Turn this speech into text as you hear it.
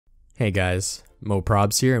Hey guys,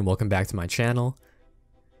 MoProbs here and welcome back to my channel.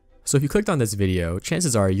 So if you clicked on this video,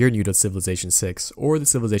 chances are you're new to Civilization 6 or the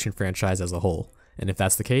Civilization franchise as a whole, and if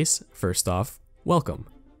that's the case, first off, welcome.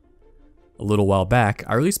 A little while back,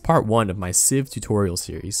 I released part 1 of my Civ tutorial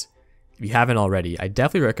series. If you haven't already, I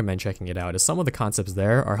definitely recommend checking it out as some of the concepts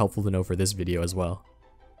there are helpful to know for this video as well.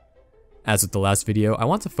 As with the last video, I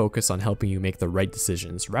want to focus on helping you make the right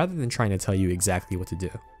decisions rather than trying to tell you exactly what to do.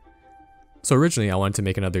 So originally I wanted to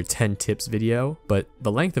make another 10 tips video, but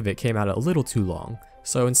the length of it came out a little too long,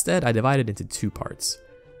 so instead I divided it into 2 parts.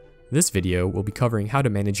 This video will be covering how to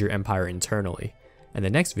manage your empire internally, and the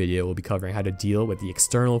next video will be covering how to deal with the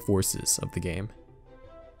external forces of the game.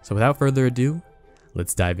 So without further ado,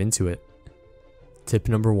 let's dive into it. Tip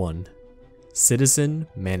number 1. Citizen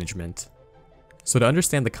management. So to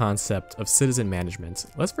understand the concept of citizen management,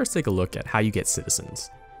 let's first take a look at how you get citizens.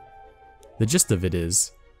 The gist of it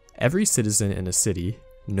is, every citizen in a city,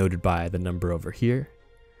 noted by the number over here,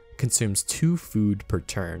 consumes 2 food per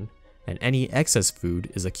turn, and any excess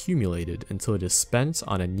food is accumulated until it is spent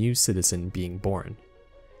on a new citizen being born.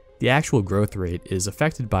 The actual growth rate is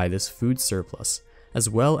affected by this food surplus, as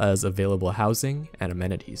well as available housing and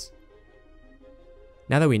amenities.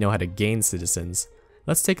 Now that we know how to gain citizens,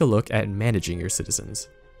 let's take a look at managing your citizens.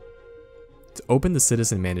 To open the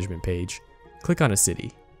citizen management page, click on a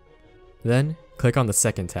city. Then, click on the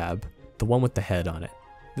second tab, the one with the head on it.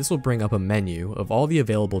 This will bring up a menu of all the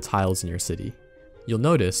available tiles in your city. You'll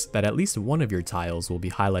notice that at least one of your tiles will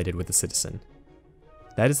be highlighted with a citizen.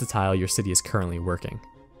 That is the tile your city is currently working.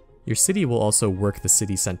 Your city will also work the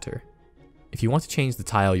city center. If you want to change the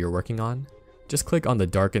tile you're working on, just click on the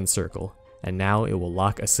darkened circle, and now it will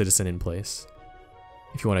lock a citizen in place.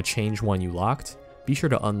 If you want to change one you locked, be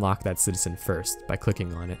sure to unlock that citizen first by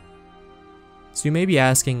clicking on it. So you may be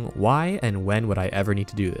asking, why and when would I ever need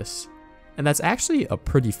to do this? And that's actually a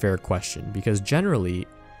pretty fair question, because generally,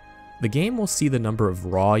 the game will see the number of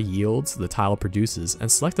raw yields the tile produces and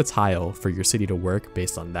select a tile for your city to work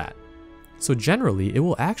based on that. So generally, it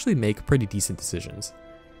will actually make pretty decent decisions.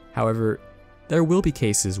 However, there will be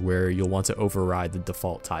cases where you'll want to override the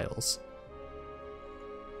default tiles.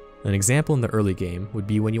 An example in the early game would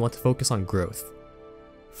be when you want to focus on growth.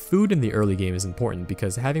 Food in the early game is important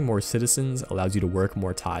because having more citizens allows you to work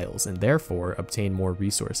more tiles and therefore obtain more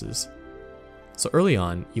resources. So early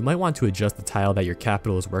on, you might want to adjust the tile that your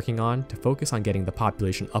capital is working on to focus on getting the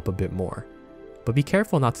population up a bit more, but be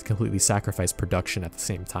careful not to completely sacrifice production at the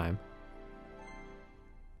same time.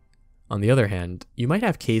 On the other hand, you might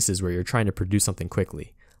have cases where you're trying to produce something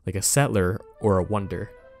quickly, like a settler or a wonder.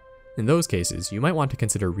 In those cases, you might want to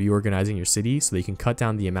consider reorganizing your city so that you can cut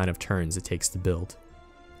down the amount of turns it takes to build.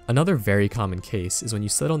 Another very common case is when you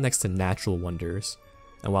settle next to natural wonders,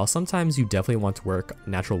 and while sometimes you definitely want to work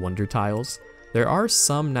natural wonder tiles, there are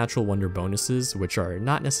some natural wonder bonuses which are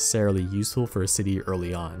not necessarily useful for a city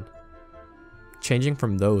early on. Changing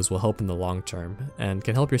from those will help in the long term, and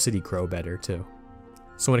can help your city grow better too.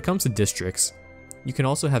 So when it comes to districts, you can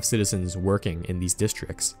also have citizens working in these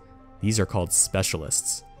districts. These are called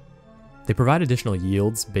specialists. They provide additional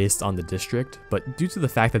yields based on the district, but due to the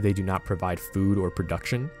fact that they do not provide food or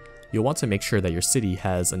production, you'll want to make sure that your city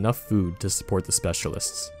has enough food to support the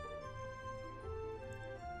specialists.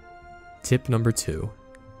 Tip number 2.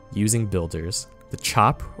 Using builders, the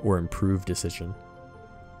chop or improve decision.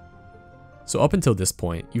 So up until this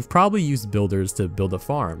point, you've probably used builders to build a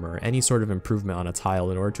farm or any sort of improvement on a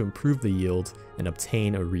tile in order to improve the yield and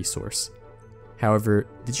obtain a resource. However,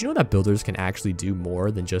 did you know that builders can actually do more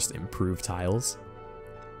than just improve tiles?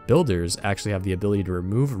 Builders actually have the ability to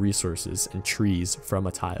remove resources and trees from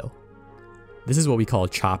a tile. This is what we call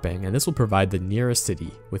chopping, and this will provide the nearest city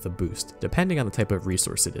with a boost, depending on the type of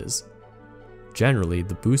resource it is. Generally,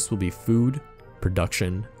 the boost will be food,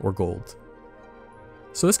 production, or gold.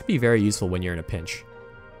 So this could be very useful when you're in a pinch.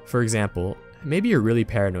 For example, maybe you're really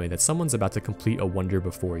paranoid that someone's about to complete a wonder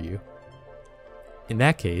before you. In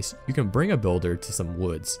that case, you can bring a builder to some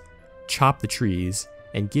woods, chop the trees,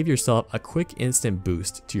 and give yourself a quick instant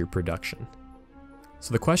boost to your production.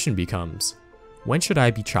 So the question becomes, when should I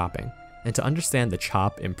be chopping? And to understand the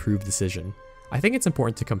chop improve decision, I think it's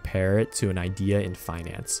important to compare it to an idea in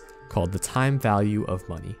finance called the time value of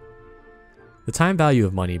money. The time value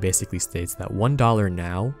of money basically states that $1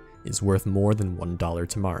 now is worth more than $1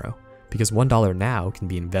 tomorrow, because $1 now can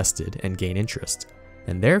be invested and gain interest,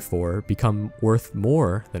 and therefore become worth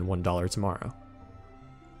more than $1 tomorrow.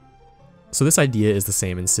 So this idea is the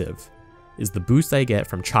same in Civ. Is the boost I get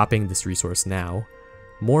from chopping this resource now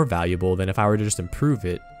more valuable than if I were to just improve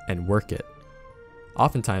it and work it?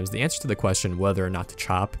 Oftentimes, the answer to the question whether or not to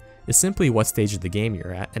chop is simply what stage of the game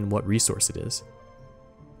you're at and what resource it is.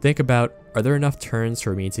 Think about, are there enough turns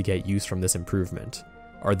for me to get use from this improvement?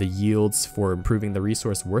 Are the yields for improving the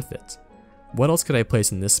resource worth it? What else could I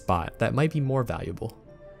place in this spot that might be more valuable?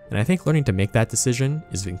 And I think learning to make that decision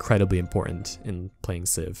is incredibly important in playing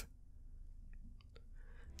Civ.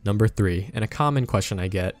 Number 3, and a common question I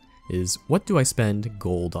get, is what do I spend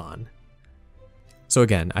gold on? So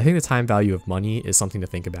again, I think the time value of money is something to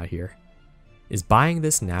think about here. Is buying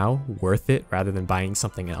this now worth it rather than buying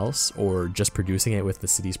something else or just producing it with the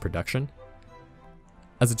city's production?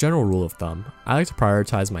 As a general rule of thumb, I like to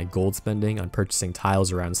prioritize my gold spending on purchasing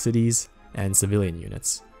tiles around cities and civilian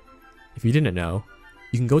units. If you didn't know,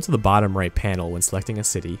 you can go to the bottom right panel when selecting a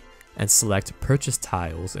city and select Purchase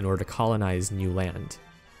Tiles in order to colonize new land.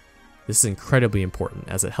 This is incredibly important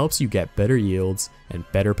as it helps you get better yields and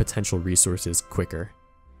better potential resources quicker.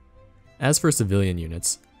 As for civilian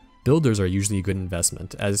units, builders are usually a good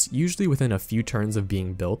investment, as usually within a few turns of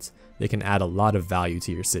being built, they can add a lot of value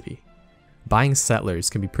to your city. Buying settlers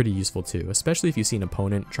can be pretty useful too, especially if you see an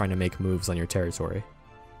opponent trying to make moves on your territory.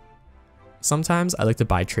 Sometimes I like to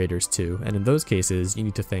buy traders too, and in those cases you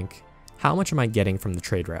need to think, how much am I getting from the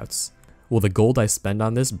trade routes? Will the gold I spend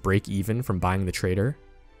on this break even from buying the trader?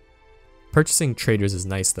 Purchasing traders is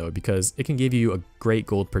nice though, because it can give you a great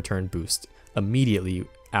gold per turn boost immediately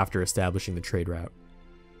after establishing the trade route.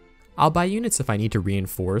 I'll buy units if I need to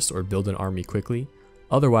reinforce or build an army quickly,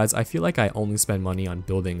 otherwise I feel like I only spend money on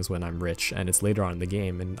buildings when I'm rich and it's later on in the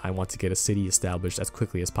game and I want to get a city established as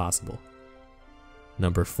quickly as possible.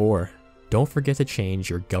 Number 4. Don't forget to change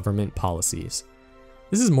your government policies.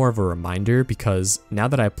 This is more of a reminder because now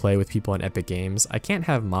that I play with people in Epic Games, I can't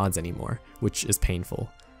have mods anymore, which is painful.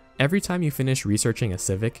 Every time you finish researching a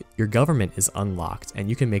civic, your government is unlocked and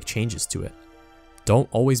you can make changes to it. Don't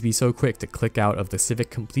always be so quick to click out of the civic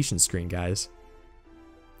completion screen, guys.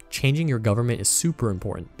 Changing your government is super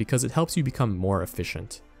important because it helps you become more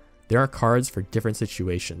efficient. There are cards for different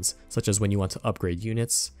situations, such as when you want to upgrade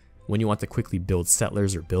units, when you want to quickly build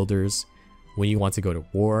settlers or builders, when you want to go to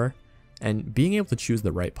war, and being able to choose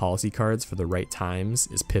the right policy cards for the right times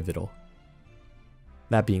is pivotal.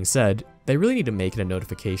 That being said, they really need to make it a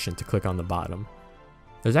notification to click on the bottom.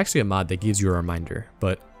 There's actually a mod that gives you a reminder,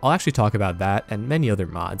 but I'll actually talk about that and many other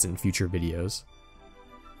mods in future videos.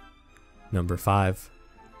 Number 5.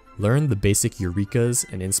 Learn the basic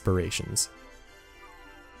Eurekas and inspirations.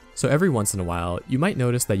 So every once in a while, you might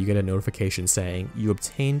notice that you get a notification saying you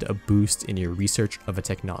obtained a boost in your research of a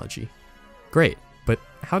technology. Great, but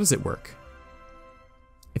how does it work?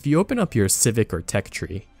 If you open up your civic or tech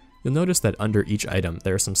tree, you'll notice that under each item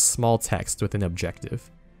there is some small text with an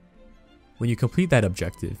objective. When you complete that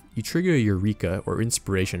objective, you trigger a Eureka or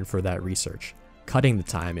inspiration for that research, cutting the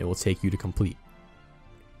time it will take you to complete.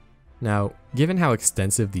 Now, given how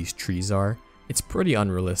extensive these trees are, it's pretty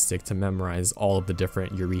unrealistic to memorize all of the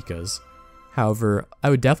different Eurekas. However, I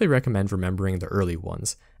would definitely recommend remembering the early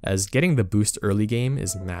ones, as getting the boost early game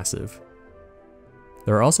is massive.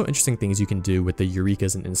 There are also interesting things you can do with the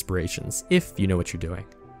Eurekas and inspirations, if you know what you're doing.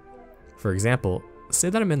 For example, say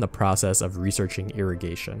that I'm in the process of researching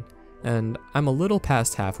irrigation, and I'm a little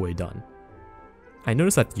past halfway done. I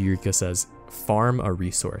notice that the Eureka says, farm a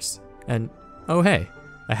resource, and oh hey,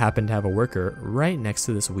 I happen to have a worker right next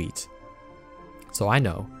to this wheat. So I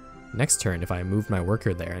know, next turn if I moved my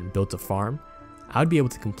worker there and built a farm, I would be able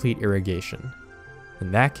to complete irrigation.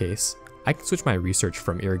 In that case, I can switch my research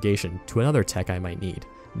from irrigation to another tech I might need,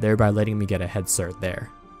 thereby letting me get a head start there.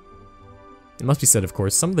 It must be said, of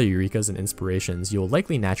course, some of the Eurekas and inspirations you'll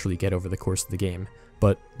likely naturally get over the course of the game,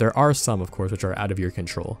 but there are some, of course, which are out of your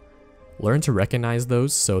control. Learn to recognize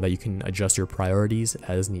those so that you can adjust your priorities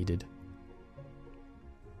as needed.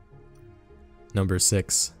 Number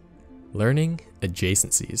 6. Learning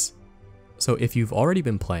adjacencies. So if you've already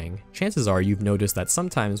been playing, chances are you've noticed that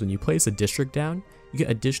sometimes when you place a district down, you get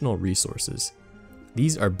additional resources.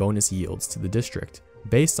 These are bonus yields to the district,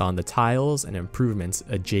 based on the tiles and improvements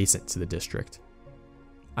adjacent to the district.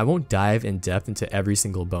 I won't dive in depth into every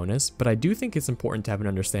single bonus, but I do think it's important to have an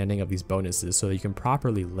understanding of these bonuses so that you can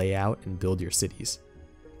properly lay out and build your cities.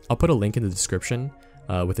 I'll put a link in the description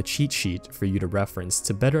with a cheat sheet for you to reference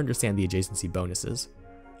to better understand the adjacency bonuses.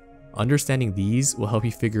 Understanding these will help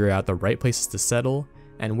you figure out the right places to settle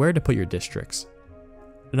and where to put your districts.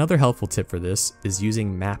 Another helpful tip for this is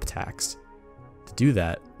using map tags. To do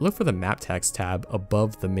that, look for the map tags tab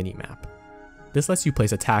above the minimap. This lets you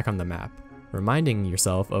place a tag on the map, reminding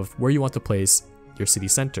yourself of where you want to place your city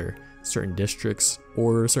center, certain districts,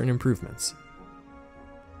 or certain improvements.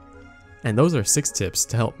 And those are 6 tips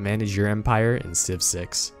to help manage your empire in Civ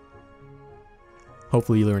 6.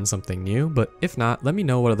 Hopefully you learned something new, but if not, let me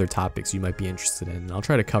know what other topics you might be interested in and I'll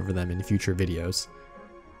try to cover them in future videos.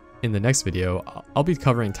 In the next video, I'll be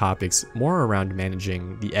covering topics more around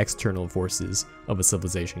managing the external forces of a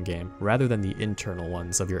civilization game rather than the internal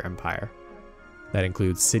ones of your empire. That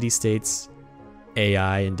includes city-states,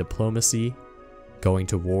 AI and diplomacy, going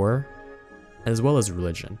to war, as well as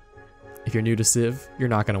religion. If you're new to Civ, you're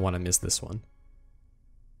not going to want to miss this one.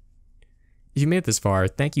 If you made it this far,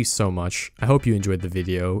 thank you so much. I hope you enjoyed the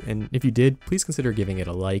video, and if you did, please consider giving it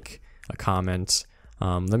a like, a comment.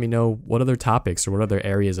 Let me know what other topics or what other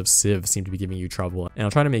areas of Civ seem to be giving you trouble, and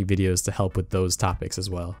I'll try to make videos to help with those topics as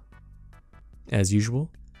well. As usual,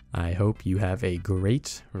 I hope you have a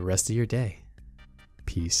great rest of your day.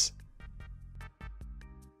 Peace.